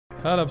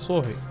هلا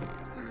بصوفي.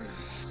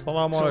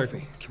 السلام عليكم.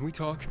 Can we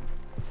talk?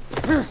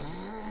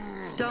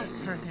 Don't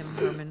hurt him,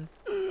 Herman.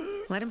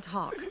 Let him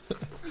talk.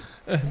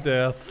 اهدى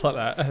يا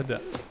الصلع، اهدى.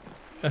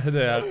 اهدى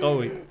يا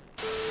قوي.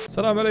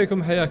 السلام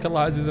عليكم، حياك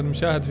الله عزيزي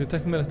المشاهد في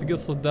تكملة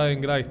قصة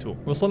داينق لايت 2.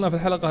 وصلنا في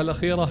الحلقة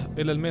الأخيرة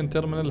إلى المين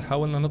تيرمينال،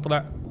 حاولنا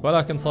نطلع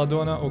ولكن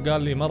صادونا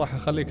وقال لي ما راح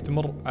أخليك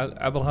تمر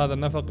عبر هذا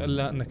النفق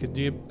إلا أنك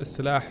تجيب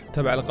السلاح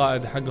تبع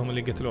القائد حقهم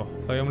اللي قتلوه.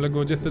 فيوم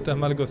لقوا جثته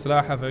ما لقوا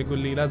سلاحه، فيقول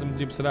لي لازم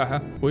تجيب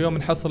سلاحه، ويوم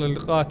نحصل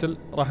القاتل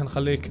راح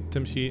نخليك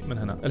تمشي من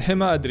هنا. الحين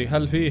ما أدري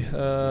هل فيه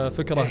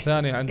فكرة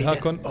ثانية عند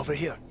هاكون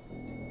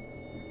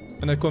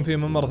إنه يكون فيه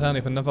ممر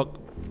ثاني في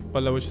النفق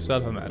ولا وش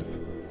السالفة؟ ما أعرف.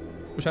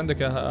 وش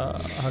عندك يا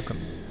هاكون؟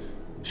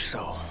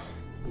 So,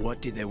 what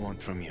did they want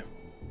from you?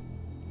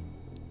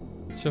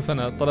 شوف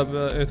أنا طلب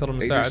إيثر Ader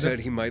المساعدة. said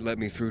he might let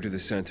me through to the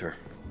center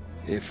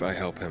if I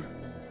help him.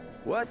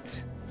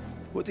 What?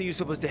 What are you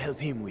supposed to help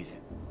him with?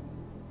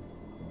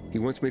 He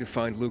wants me to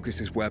find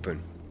Lucas's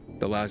weapon,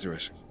 the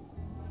Lazarus.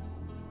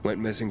 Went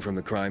missing from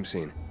the crime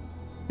scene.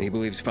 And he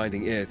believes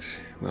finding it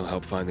will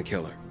help find the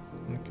killer.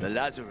 The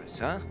Lazarus,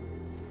 huh?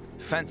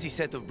 Fancy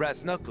set of brass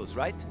knuckles,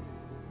 right?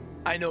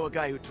 I know a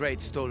guy who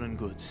trades stolen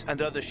goods and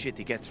other shit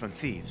he gets from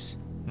thieves.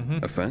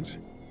 A fence?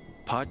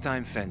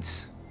 Part-time fence,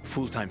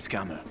 full-time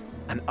scammer,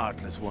 an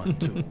artless one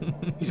too.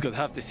 He's got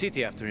half the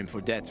city after him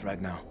for debt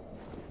right now.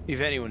 If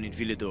anyone in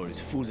Villador is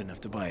fool enough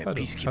to buy a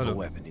peacekeeper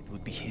weapon, it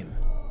would be him.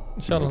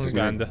 إن شاء الله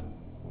نلقى عنده.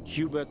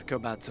 Hubert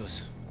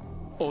Carbatzos,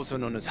 also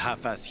known as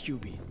half-ass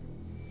Hubie.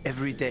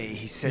 Every day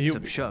he sets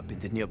up shop in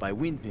the nearby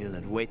windmill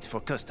and waits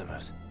for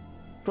customers.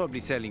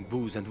 Probably selling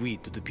booze and weed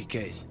to the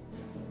PKs.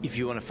 If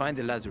you want to find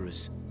the Lazarus,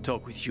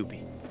 talk with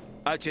Hubie.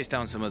 I'll chase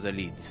down some other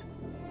leads.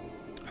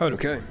 حلو.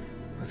 Okay,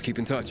 let's keep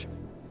in touch.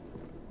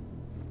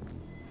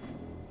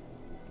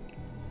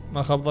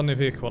 ما خاب ظني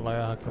فيك والله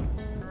يا هاكون.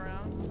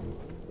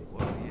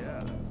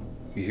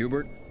 You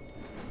Hubert?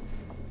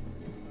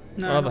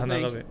 No, واضح not انه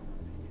me. غبي.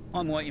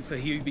 I'm waiting for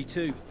Hubie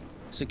too,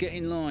 so get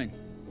in line.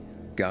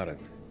 Got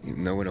it. You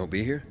know when I'll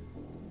be here?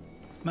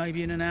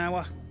 Maybe in an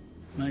hour,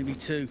 maybe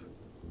two.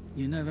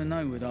 You never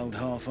know with old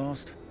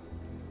half-assed.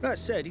 That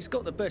said, he's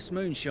got the best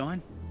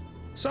moonshine.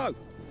 So,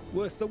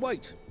 worth the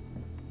wait.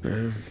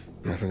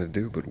 Nothing to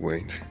do but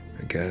wait,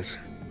 I guess.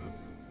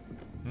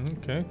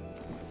 اوكي.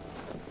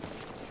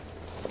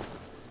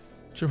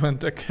 شوف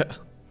انتك.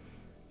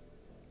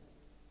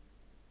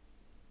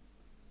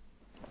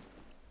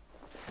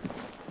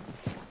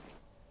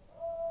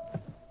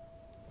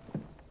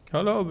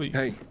 Hello, B.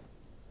 Hey,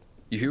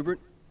 you Hubert?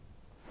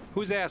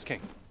 Who's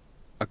asking?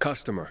 A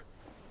customer.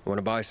 Want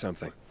to buy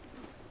something.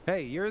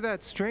 Hey, you're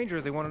that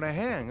stranger they wanted to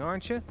hang,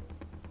 aren't you?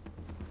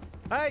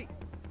 Hey,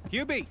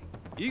 Hubie,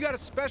 you got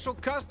a special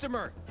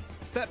customer.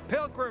 It's that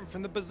pilgrim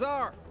from the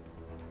bazaar.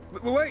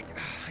 Wait,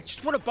 I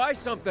just want to buy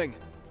something.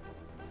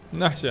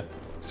 نحشة.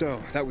 So,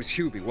 that was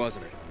Hubie,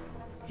 wasn't it?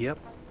 Yep.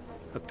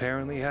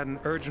 Apparently had an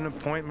urgent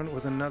appointment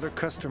with another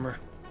customer.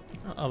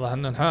 واضح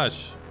انه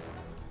نحاش.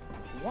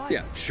 What?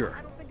 Yeah, sure.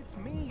 I don't think it's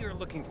me you're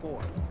looking for.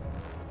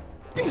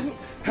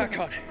 Hack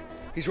on.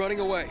 He's running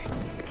away.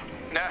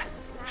 Nah,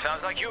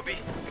 sounds like Hubie.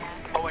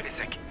 Oh, wait a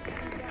sec.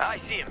 I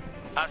see him.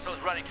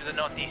 Arso's running to the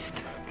northeast.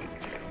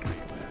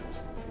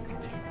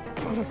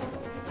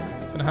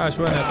 نحاش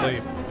وين يا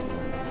طيب؟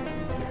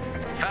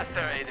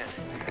 Faster, Aiden.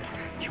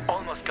 You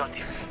almost got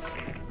him.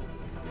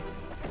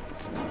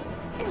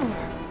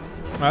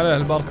 ما عليه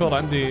الباركور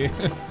عندي.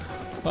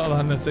 واضح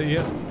انه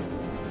سيء.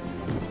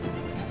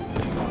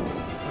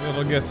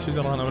 رقيت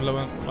الشجرة انا ولا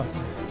وين رحت؟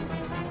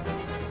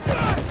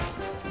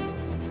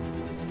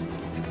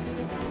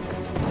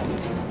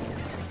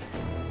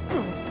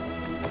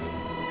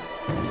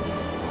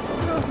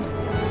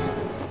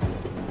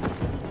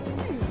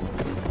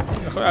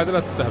 يا اخوي عاد لا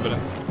تستهبل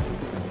انت.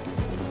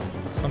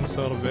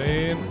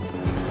 45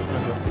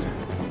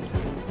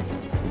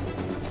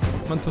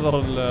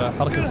 منتظر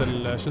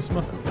حركة شو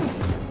اسمه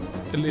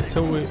اللي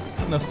تسوي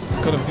نفس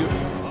كول اوف ديوتي.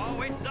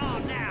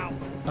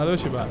 هذا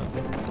وش يبغى؟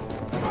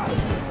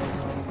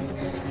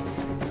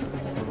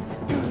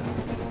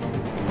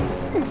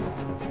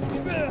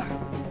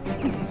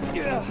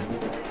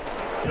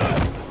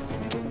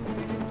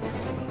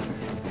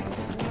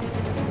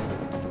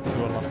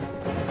 والله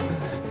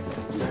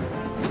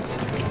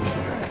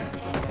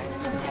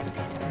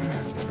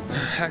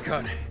Hack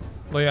on.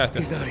 ضيعته.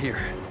 He's not here.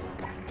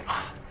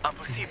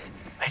 Impossible.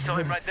 I saw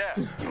him right there.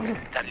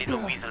 That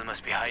little weasel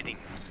must be hiding.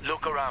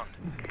 Look around.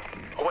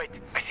 Oh wait,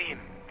 I see him.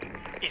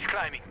 He's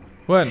climbing.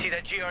 وين؟ See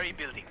that GRE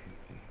building?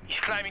 He's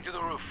climbing to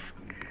the roof.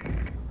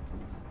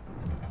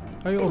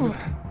 ايوه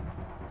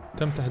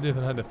تم تحديث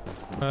الهدف.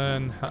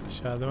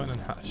 انحاش هذا وين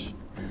انحاش؟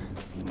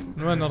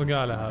 من وين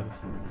الرقالة هذا؟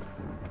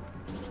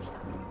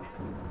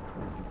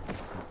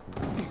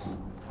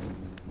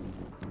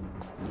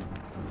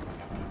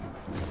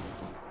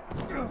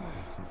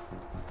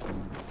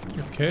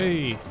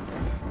 اوكي.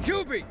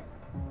 Hubie!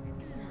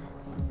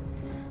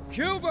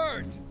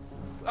 Hubert!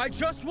 I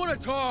just want to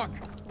talk!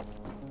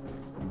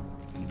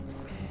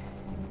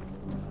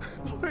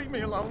 Leave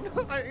me alone.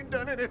 I ain't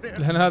done anything.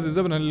 الحين هذه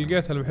الزبنة اللي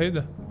لقيتها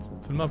الوحيدة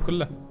في الماب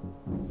كله.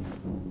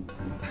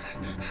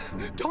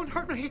 Don't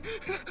hurt me.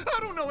 I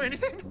don't know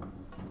anything.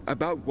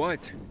 About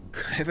what?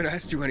 I haven't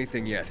asked you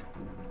anything yet.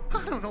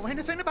 I don't know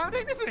anything about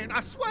anything,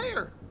 I swear.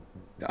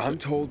 I'm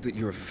told that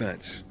you're a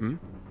fence,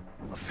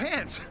 A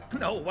fence?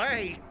 No way.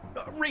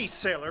 A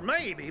reseller,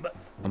 maybe, but...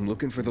 I'm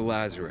looking for the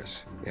Lazarus.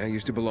 Yeah, I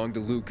used to belong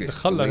to Lucas. the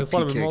دخلها late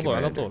يصير PK بالموضوع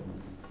على commander. طول.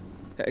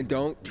 And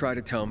don't try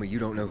to tell me you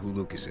don't know who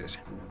Lucas is.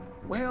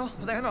 Well,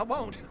 then I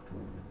won't.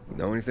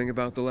 Know anything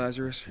about the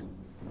Lazarus?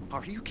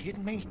 Are you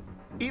kidding me?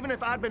 Even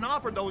if I'd been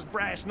offered those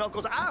brass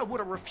knuckles, I would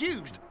have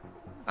refused.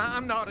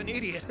 I'm not an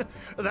idiot.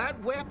 That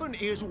weapon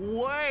is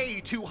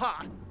way too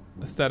hot.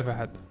 بس تعرف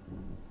أحد.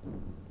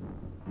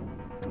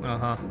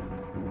 أها.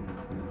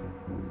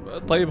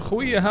 طيب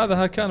خويه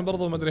هذا كان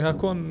برضو ما ادري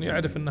هكون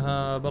يعرف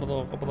انها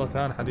برضو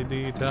قبضتان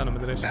حديديتان وما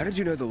ادري ايش. How did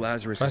you know the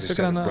Lazarus is a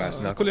set of brass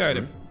knuckles? الكل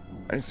يعرف.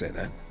 I didn't say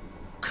that.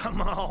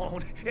 Come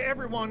on.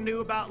 Everyone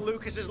knew about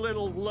Lucas's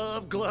little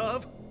love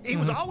glove. He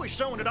was always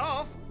showing it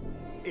off.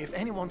 If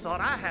anyone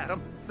thought I had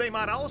him, they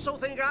might also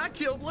think I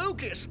killed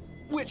Lucas,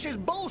 which is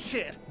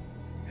bullshit.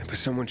 But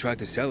someone tried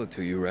to sell it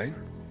to you, right?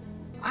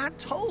 I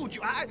told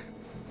you,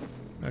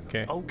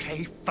 Okay. Okay,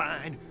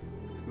 fine.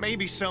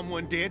 Maybe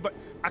someone did, but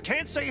I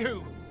can't say who.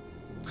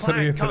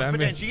 سرية Client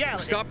العمي. confidentiality.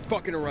 Stop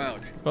fucking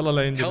around. والله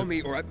لا Tell ينجلد.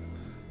 me or I...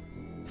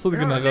 صدق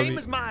انها Her name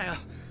غبي. is Maya.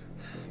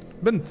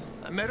 بنت.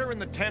 I met her in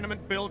the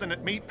tenement building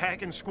at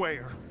Meatpacking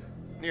Square,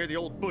 near the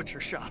old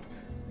butcher shop.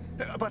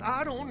 But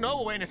I don't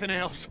know anything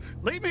else.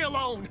 Leave me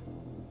alone.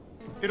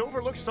 It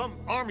overlooks some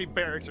army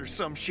barracks or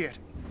some shit.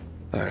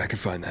 Alright, I can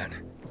find that.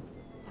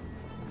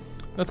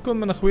 لا تكون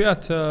من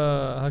اخويات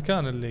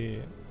هاكان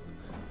اللي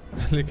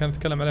كان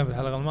يتكلم عليهم في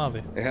الحلقة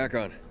الماضية. Hey,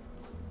 Hakon.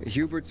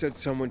 Hubert said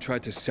someone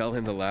tried to sell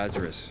him the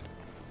Lazarus.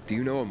 Do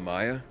you know a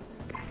Maya?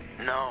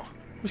 No.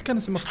 وش كان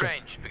اسم اخته؟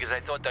 Strange, because I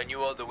thought I knew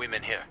all the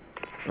women here.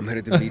 I'm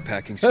headed to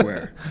Meatpacking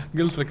Square.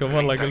 قلت لكم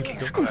والله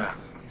قلت لكم.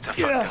 It's a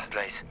fucked up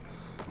place.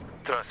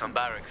 There are some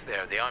barracks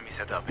there the army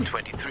set up in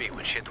 23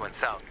 when shit went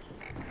south.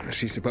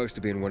 She's supposed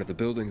to be in one of the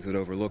buildings that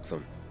overlook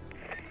them.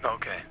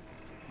 Okay.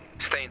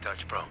 Stay in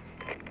touch, bro.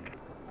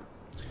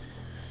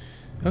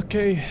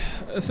 اوكي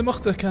اسم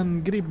اخته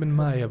كان قريب من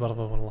مايا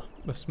برضه والله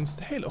بس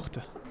مستحيل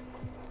اخته.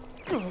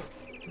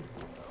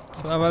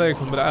 السلام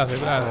عليكم بالعافية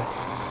بالعافية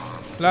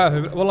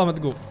بالعافية والله ما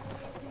تقوم.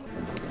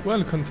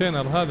 وين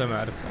الكونتينر هذا ما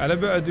اعرف على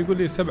بعد يقول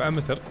لي 7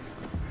 متر.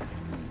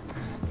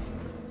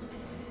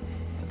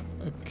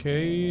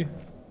 اوكي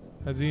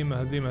هزيمة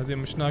هزيمة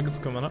هزيمة مش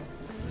ناقصكم انا.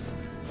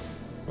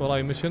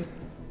 وراي ميشن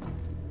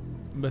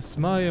بس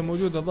مايا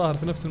موجودة الظاهر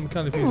في نفس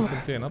المكان اللي فيه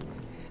الكونتينر.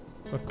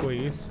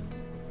 كويس.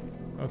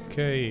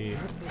 اوكي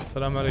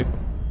السلام عليكم.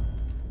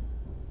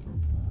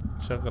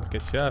 شغل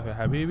كشاف يا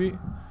حبيبي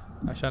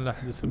عشان لا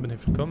احد يسبني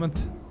في الكومنت.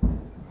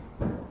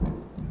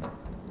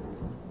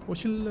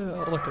 وش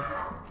الركض؟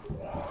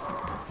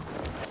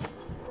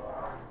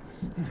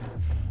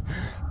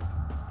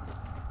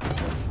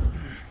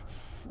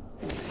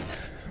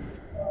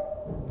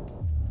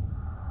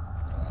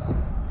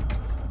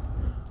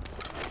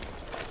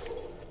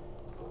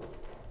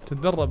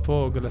 تتدرب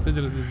فوق ولا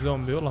تجلد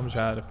الزومبي والله مش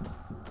عارف.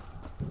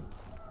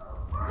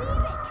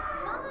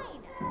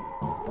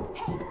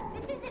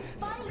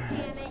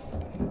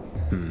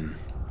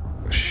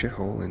 A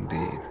shithole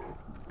indeed.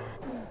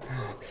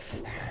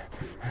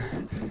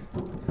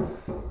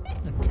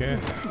 اوكي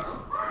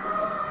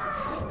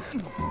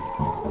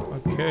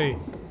اوكي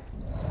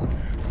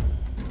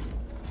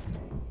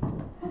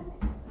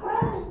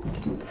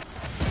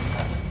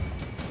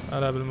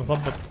هلا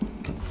بالمثبط.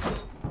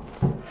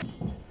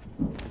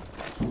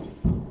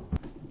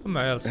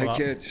 Hey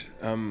kids,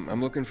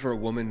 I'm looking for a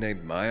woman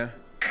named Maya.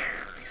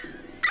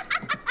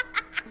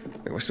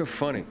 Hey, what's so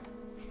funny?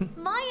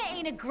 Maya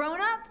ain't a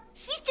grown-up.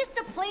 She's just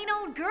a plain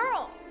old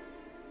girl.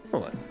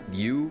 Hold on,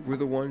 you were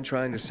the one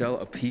trying to sell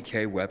a PK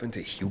weapon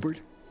to Hubert?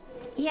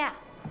 Yeah,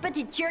 but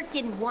the jerk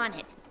didn't want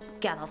it.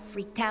 Got all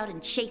freaked out and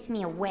chased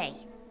me away.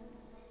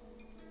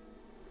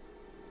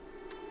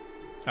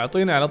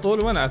 اعطيني على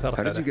طول وين عثرت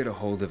How did you عليه؟ get a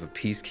hold of a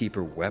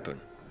peacekeeper weapon?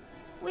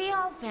 We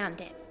all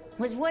found it.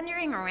 Was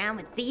wandering around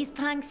with these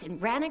punks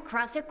and ran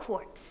across a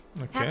corpse.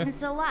 Okay.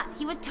 Happens a lot.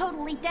 He was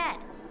totally dead.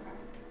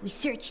 We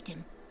searched him,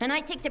 and I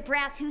took the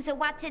brass who's a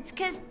watsits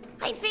cause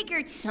I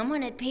figured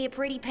someone would pay a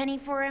pretty penny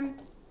for him.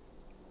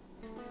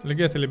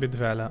 لقيت اللي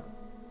بيدفع لها.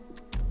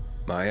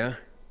 Maya,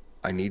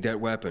 I need that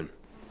weapon.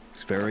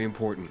 It's very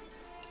important.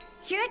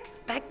 You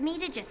expect me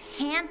to just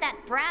hand that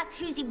brass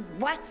whoozy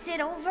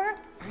watsit over?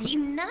 Are you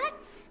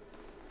nuts?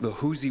 The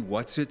Whoozy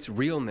Whatsit's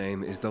real name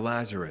is the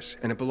Lazarus,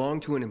 and it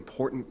belonged to an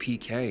important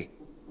PK.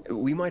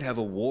 We might have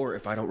a war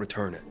if I don't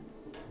return it.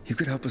 You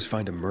could help us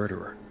find a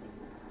murderer.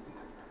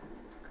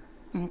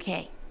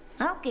 Okay,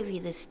 I'll give you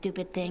this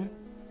stupid thing,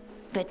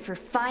 but for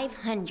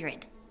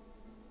 500.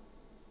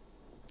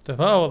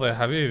 تفاوض يا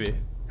حبيبي.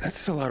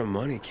 That's a lot of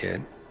money,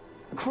 kid.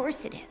 Of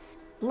course it is.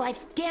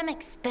 Life's damn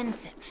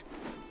expensive.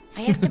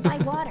 I have to buy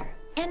water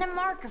and a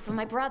marker for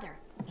my brother.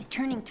 He's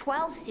turning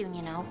 12 soon,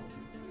 you know.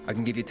 I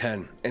can give you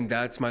 10, and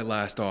that's my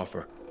last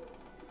offer.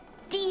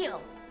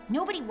 Deal!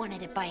 Nobody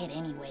wanted to buy it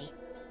anyway.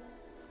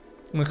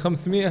 من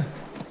 500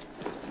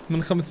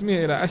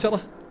 إلى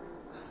 10.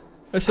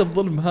 ايش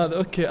الظلم هذا؟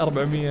 اوكي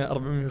 400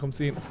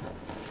 450.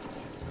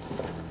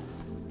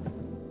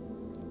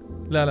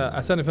 لا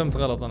عساني فهمت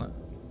غلط انا.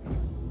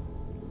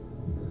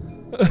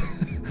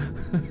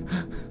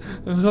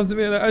 من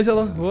 500 إلى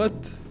 10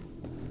 وات.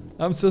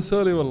 I'm so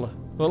sorry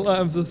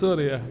والله I'm so sorry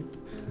يا أخي.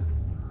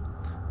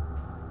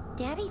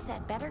 Daddy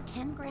said better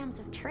 10 grams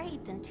of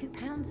trade than 2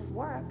 pounds of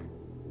work.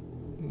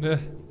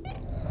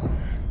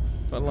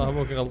 والله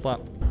أبوك غلطان.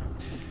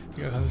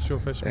 خلينا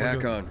نشوف ايش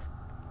موجود.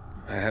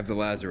 I have the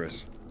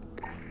Lazarus.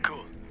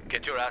 Cool.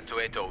 Get your ass to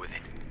Eto with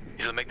it.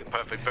 It'll make the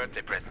perfect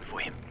birthday present for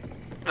him.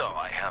 Though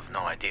I have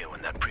no idea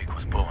when that prick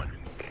was born.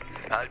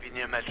 I'll be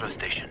near metro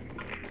station.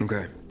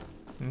 Okay.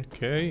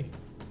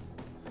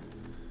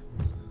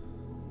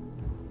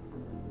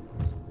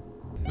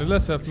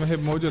 للأسف ما هي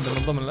موجودة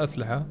من ضمن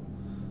الأسلحة،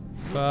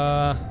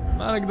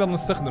 فما نقدر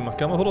نستخدمه.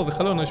 كان المفروض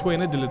يخلونا شوي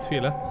نجلد فيه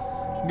له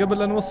قبل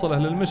لا نوصله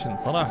للمشن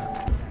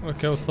صراحة.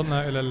 اوكي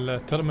وصلنا إلى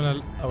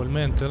الترمينال أو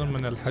المين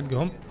ترمينال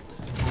حقهم.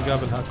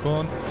 نقابل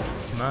هاكون،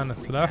 معنا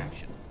السلاح.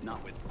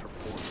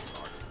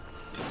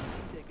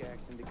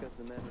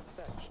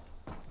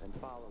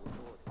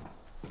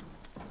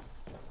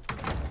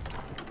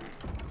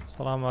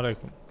 السلام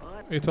عليكم.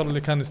 ايتر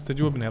اللي كان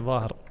يستجوبني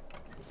الظاهر.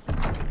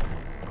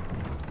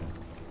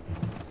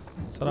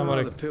 السلام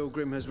عليكم. The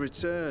pilgrim has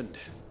returned.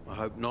 I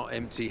hope not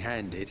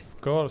empty-handed.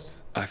 Of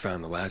course. I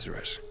found the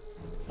Lazarus.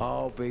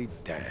 I'll be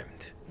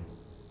damned.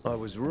 I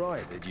was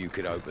right that you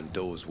could open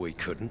doors we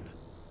couldn't.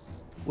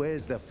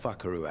 Where's the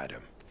fucker who had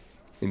him?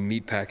 In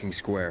Meatpacking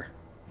Square.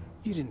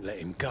 You didn't let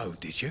him go,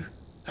 did you?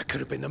 That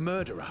could have been the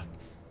murderer.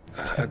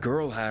 A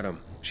girl had him.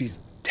 She's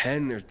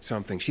 10 or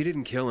something. She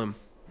didn't kill him.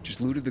 Just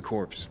looted the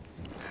corpse.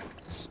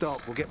 Stop.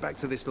 We'll get back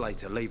to this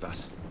later. Leave us.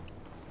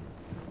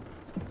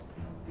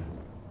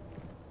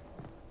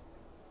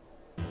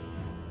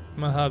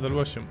 ما هذا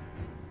الوشم؟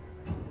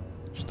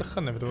 ايش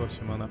دخلنا في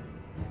الوشم انا؟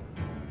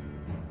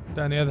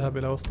 دعني اذهب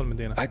الى وسط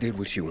المدينة. I did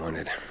what you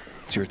wanted.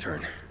 It's your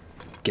turn.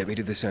 Get me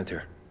to the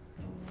center.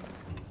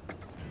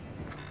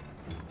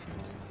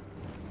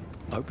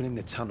 Opening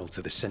the tunnel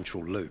to the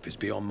central loop is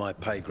beyond my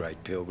pay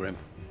grade, Pilgrim.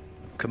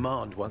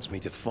 Command wants me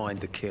to find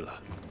the killer.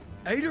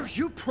 Ader,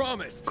 you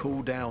promised!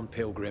 Cool down,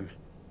 Pilgrim.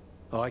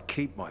 I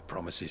keep my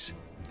promises.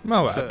 ما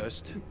وعد.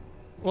 First,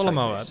 والله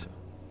ما وعد.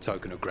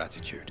 token of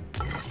gratitude.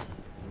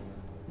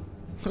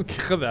 اوكي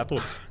خذ على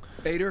طول.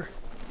 Ader,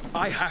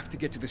 I have to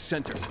get to the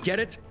center. Get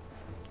it?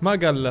 ما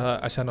قال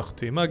لها عشان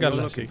اختي، ما قال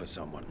لها You're شيء. looking for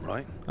someone,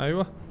 right?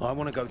 ايوه. I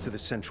want to go to the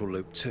central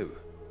loop too.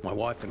 My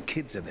wife and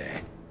kids are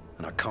there,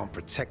 and I can't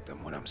protect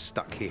them when I'm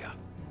stuck here.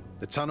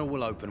 The tunnel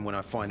will open when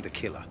I find the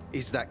killer.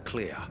 Is that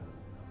clear?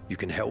 You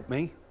can help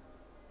me,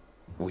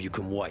 or you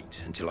can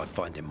wait until I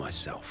find him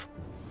myself.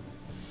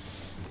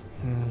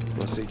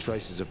 I see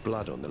traces of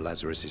blood on the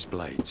Lazarus's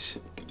blades.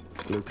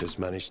 Lucas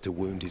managed to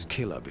wound his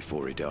killer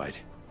before he died.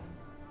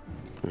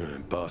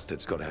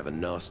 Bastard's got to have a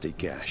nasty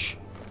gash.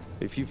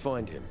 If you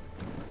find him,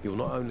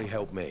 you'll not only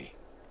help me,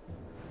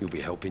 you'll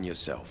be helping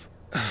yourself.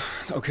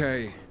 Okay.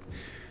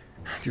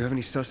 Do you have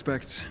any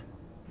suspects?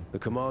 The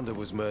commander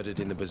was murdered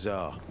in the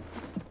bazaar.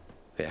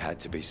 It had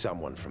to be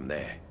someone from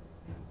there.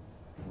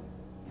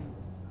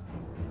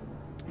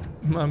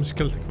 ما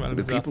مشكلتك مع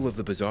The البزار. people of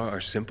the bazaar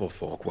are simple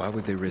folk. Why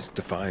would they risk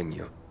defying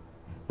you?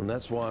 And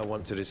that's why I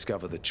want to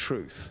discover the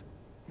truth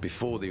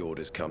before the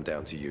orders come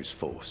down to use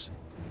force.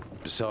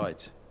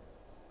 Besides,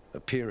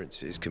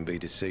 appearances can be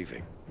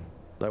deceiving.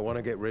 They want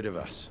to get rid of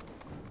us.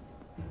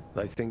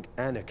 They think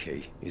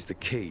anarchy is the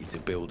key to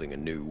building a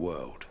new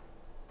world.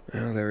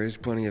 Well, there is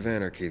plenty of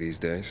anarchy these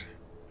days.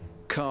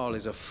 Carl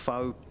is a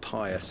faux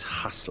pious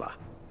hustler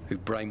who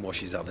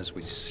brainwashes others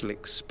with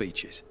slick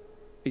speeches.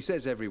 He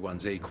says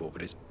everyone's equal,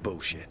 but it's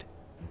bullshit.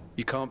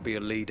 You can't be a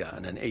leader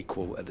and an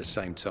equal at the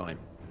same time.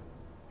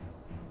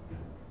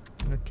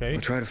 Okay.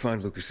 We'll try to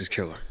find Lucas's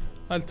killer.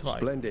 I'll try.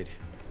 Splendid.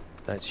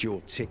 That's your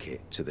ticket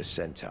to the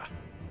center.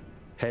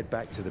 Head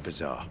back to the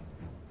bazaar.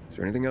 Is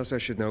there anything else I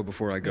should know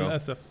before I go?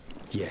 للأسف.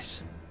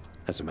 Yes,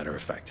 as a matter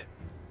of fact.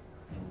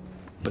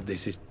 But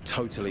this is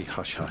totally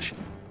hush-hush.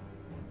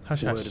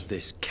 Hush Word hush. of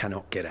this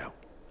cannot get out.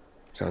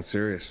 Sounds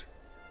serious.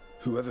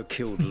 Whoever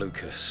killed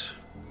Lucas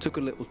took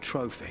a little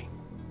trophy.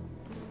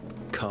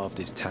 Carved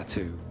his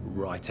tattoo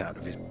right out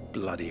of his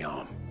bloody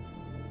arm.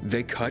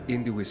 They cut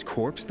into his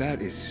corpse?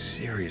 That is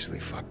seriously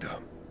fucked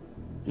up.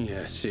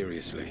 Yeah,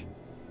 seriously.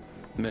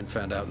 Men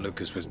found out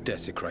Lucas was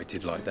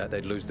desecrated like that,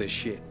 they'd lose their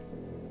shit.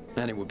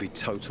 And it would be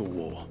total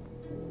war.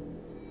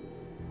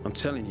 I'm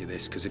telling you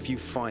this because if you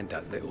find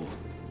that little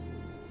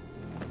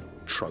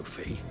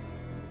trophy,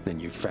 then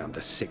you found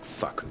the sick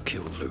fuck who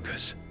killed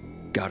Lucas.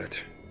 Got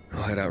it.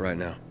 I'll head out right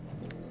now.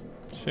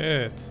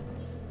 Shit.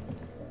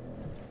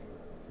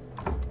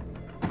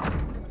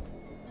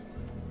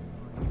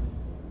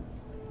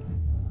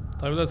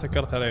 طيب لا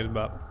سكرت علي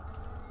الباب.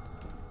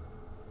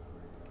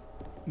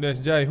 ليش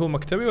جاي هو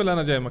مكتبي ولا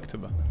انا جاي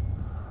مكتبه؟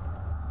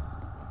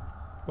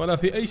 ولا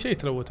في اي شيء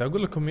تلوته.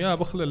 اقول لكم يا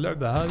بخل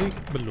اللعبة هذه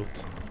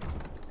باللوت.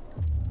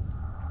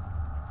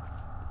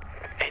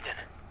 Aiden,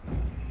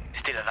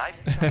 still alive?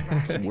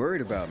 arrived?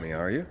 Worried about me,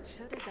 are you?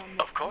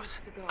 Of course.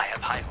 I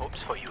have high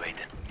hopes for you,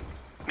 Aiden.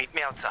 Meet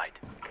me outside.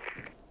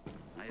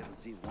 I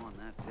haven't seen one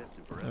that fast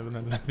in forever. ابن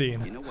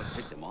الذين. You know what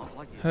ticked him off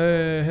like?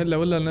 هلا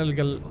ولا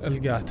نلقى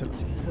القاتل.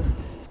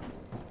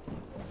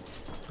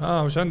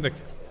 وش عندك؟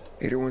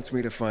 Ada wants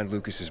me to find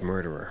Lucas's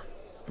murderer.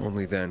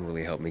 Only then will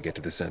he help me get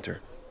to the center.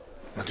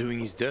 Not doing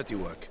his dirty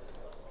work.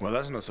 Well,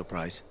 that's no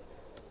surprise.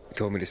 He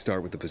told me to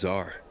start with the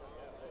bazaar.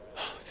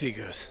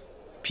 Figures.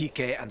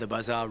 PK and the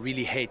bazaar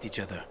really hate each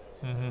other.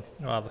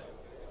 واضح.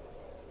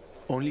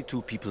 Only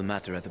two people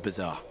matter at the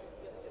bazaar.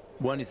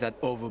 One is that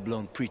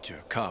overblown preacher,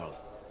 Carl.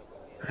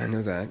 I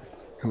know that.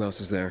 Who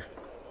else is there?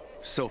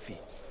 Sophie,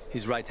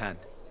 his right hand.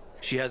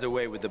 She has a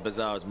way with the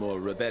bazaar's more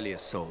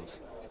rebellious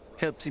souls.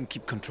 Helps him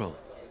keep control.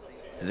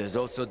 There's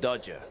also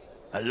Dodger,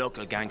 a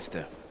local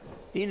gangster.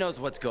 He knows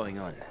what's going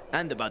on,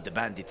 and about the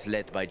bandits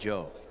led by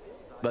Joe.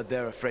 But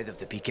they're afraid of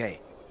the PK.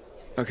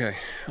 Okay,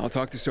 I'll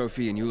talk to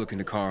Sophie and you look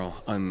into Carl,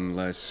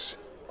 unless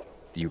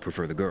you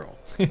prefer the girl.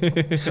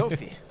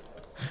 Sophie?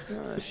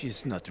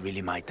 She's not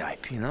really my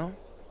type, you know?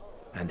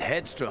 And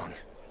headstrong.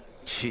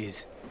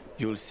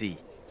 You'll see.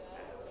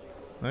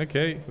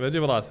 اوكي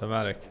بجيب راسها ما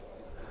عليك.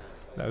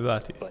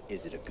 لعباتي. But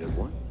is it a good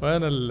one?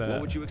 وين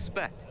What would you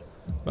expect?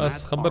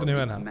 بس خبرني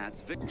وينها.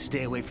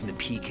 Stay away from the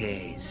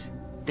PKs.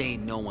 They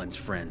ain't no one's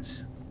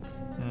friends.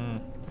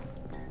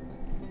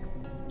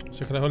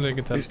 شكله هو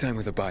اللي قتل. This time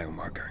with a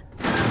biomarker.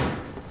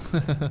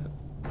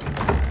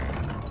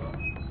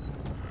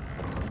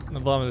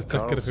 نظام اللي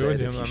تسكر في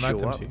وجهه ما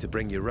تمشي. To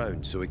bring you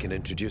round so he can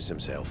introduce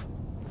himself.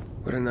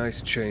 What a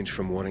nice change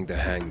from wanting to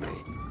hang me.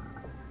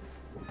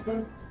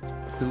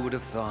 Who would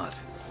have thought?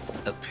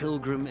 A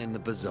pilgrim in the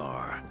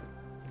bazaar.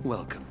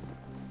 Welcome.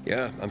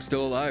 Yeah, I'm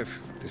still alive,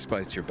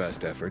 despite your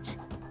best efforts.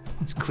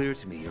 It's clear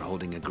to me you're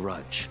holding a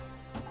grudge.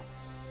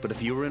 But if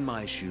you were in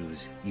my shoes,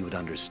 you would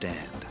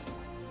understand.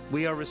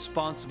 We are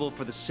responsible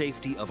for the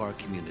safety of our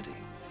community.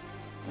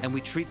 And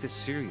we treat this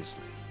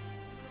seriously.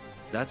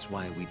 That's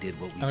why we did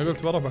what we did. أنا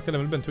قلت بروح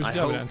بكلم البنت وش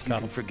جابني عند كارل. I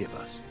hope you can forgive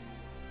us.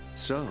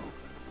 So,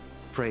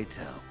 pray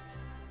tell,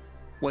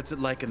 what's it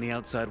like in the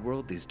outside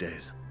world these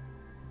days?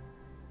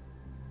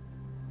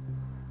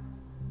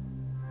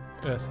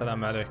 يا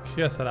سلام عليك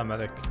يا سلام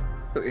عليك.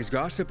 Is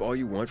gossip all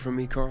you want from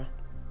me, Carl?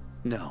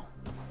 No,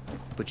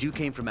 but you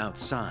came from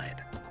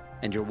outside,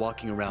 and you're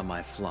walking around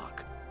my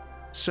flock.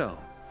 So,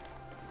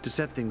 to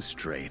set things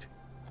straight,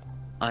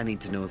 I need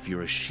to know if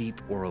you're a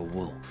sheep or a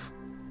wolf.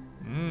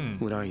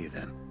 What are you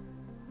then?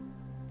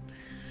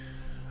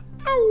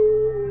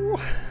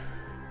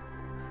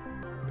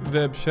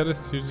 ذئب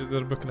شرس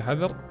يجدر بك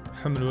الحذر،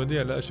 حمل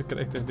وديع لا أشك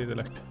أي تهديد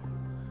لك.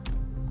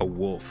 A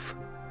wolf.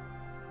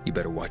 You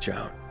better watch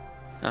out.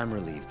 I'm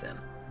relieved then.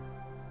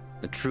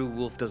 A true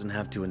wolf doesn't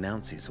have to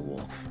announce he's a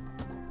wolf.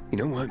 You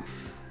know what?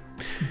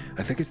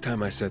 I think it's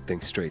time I set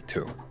things straight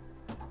too.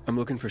 I'm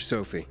looking for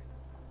Sophie.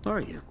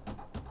 Are you?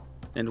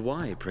 And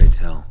why, pray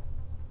tell?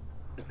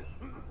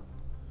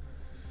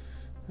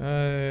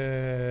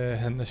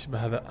 هالنشبة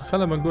هذا.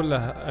 خلنا نقول له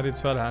أريد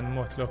سؤالها عن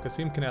موت لوكاس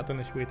يمكن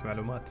يعطينا شوية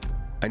معلومات.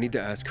 I need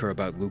to ask her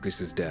about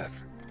Lucas's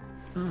death.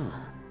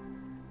 Oh.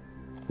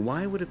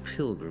 Why would a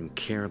pilgrim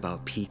care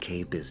about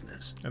PK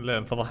business? لا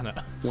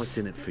انفضحنا. What's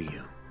in it for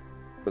you?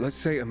 But let's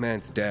say a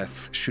man's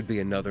death should be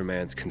another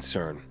man's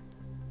concern.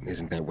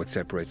 Isn't that what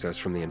separates us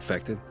from the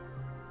infected?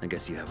 I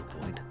guess you have a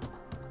point.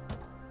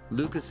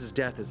 Lucas's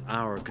death is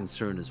our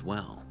concern as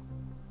well.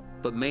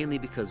 But mainly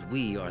because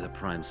we are the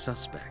prime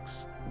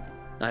suspects.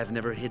 I have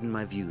never hidden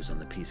my views on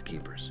the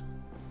peacekeepers.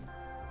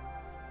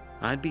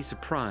 I'd be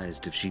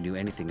surprised if she knew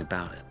anything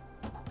about it.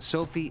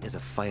 Sophie is a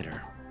fighter,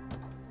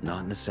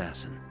 not an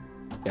assassin.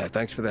 Yeah,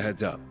 thanks for the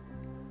heads up.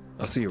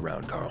 I'll see you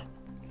around, Carl.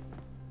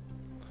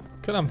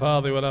 كلام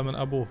فاضي ولا من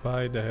أبوه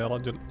فايدة يا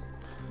رجل.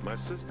 My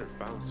sister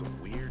found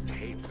some weird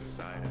tapes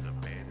inside an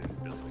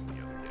abandoned building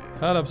the other day.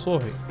 هلا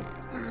بصوفي.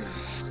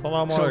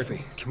 السلام عليكم.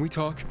 Sophie, can we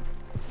talk?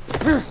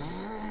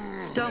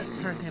 Don't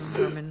hurt him,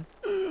 Herman.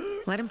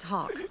 Let him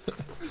talk.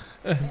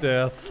 اهدى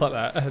يا الصلع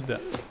اهدى.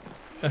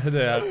 اهدى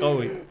يا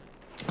قوي.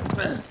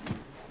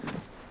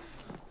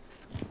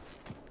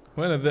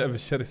 وين الذئب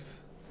الشرس؟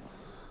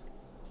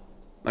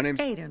 My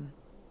name's Aiden.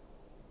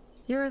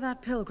 You're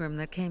that pilgrim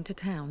that came to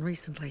town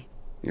recently.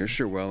 You're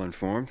sure well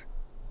informed.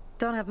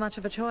 Don't have much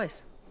of a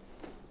choice.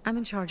 I'm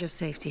in charge of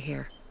safety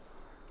here.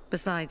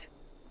 Besides,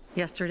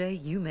 yesterday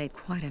you made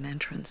quite an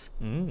entrance.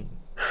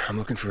 I'm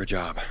looking for a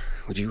job.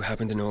 Would you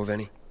happen to know of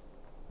any?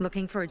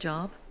 Looking for a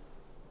job?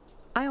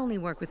 I only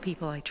work with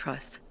people I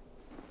trust.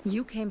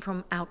 You came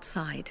from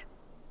outside.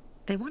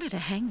 They wanted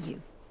to hang you.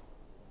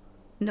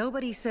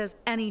 Nobody says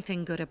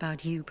anything good about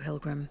you,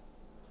 Pilgrim.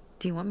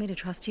 Do you want me to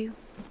trust you?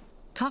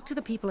 Talk to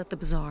the people at the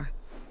bazaar.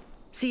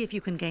 See if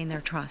you can gain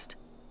their trust.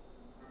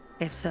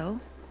 If so,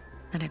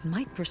 then it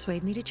might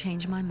persuade me to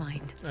change my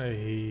mind.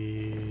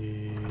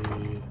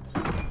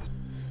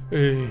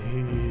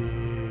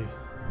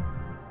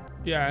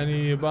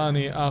 يعني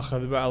يباني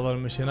اخذ بعض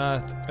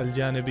المشينات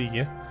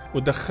الجانبية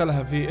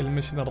ودخلها في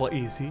المشن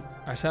الرئيسي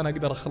عشان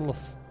اقدر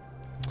اخلص.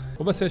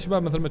 وبس يا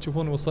شباب مثل ما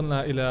تشوفون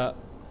وصلنا الى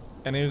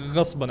يعني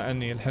غصبا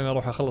عني الحين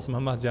اروح اخلص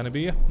مهمات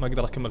جانبيه ما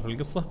اقدر اكمل في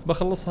القصه،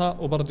 بخلصها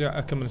وبرجع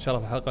اكمل ان شاء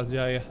الله في الحلقه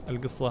الجايه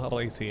القصه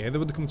الرئيسيه. اذا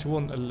بدكم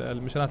تشوفون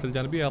المشانات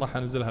الجانبيه راح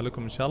انزلها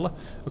لكم ان شاء الله،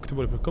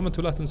 اكتبوا لي في الكومنت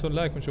ولا تنسون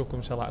لايك، ونشوفكم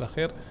ان شاء الله على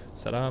خير.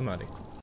 سلام عليكم.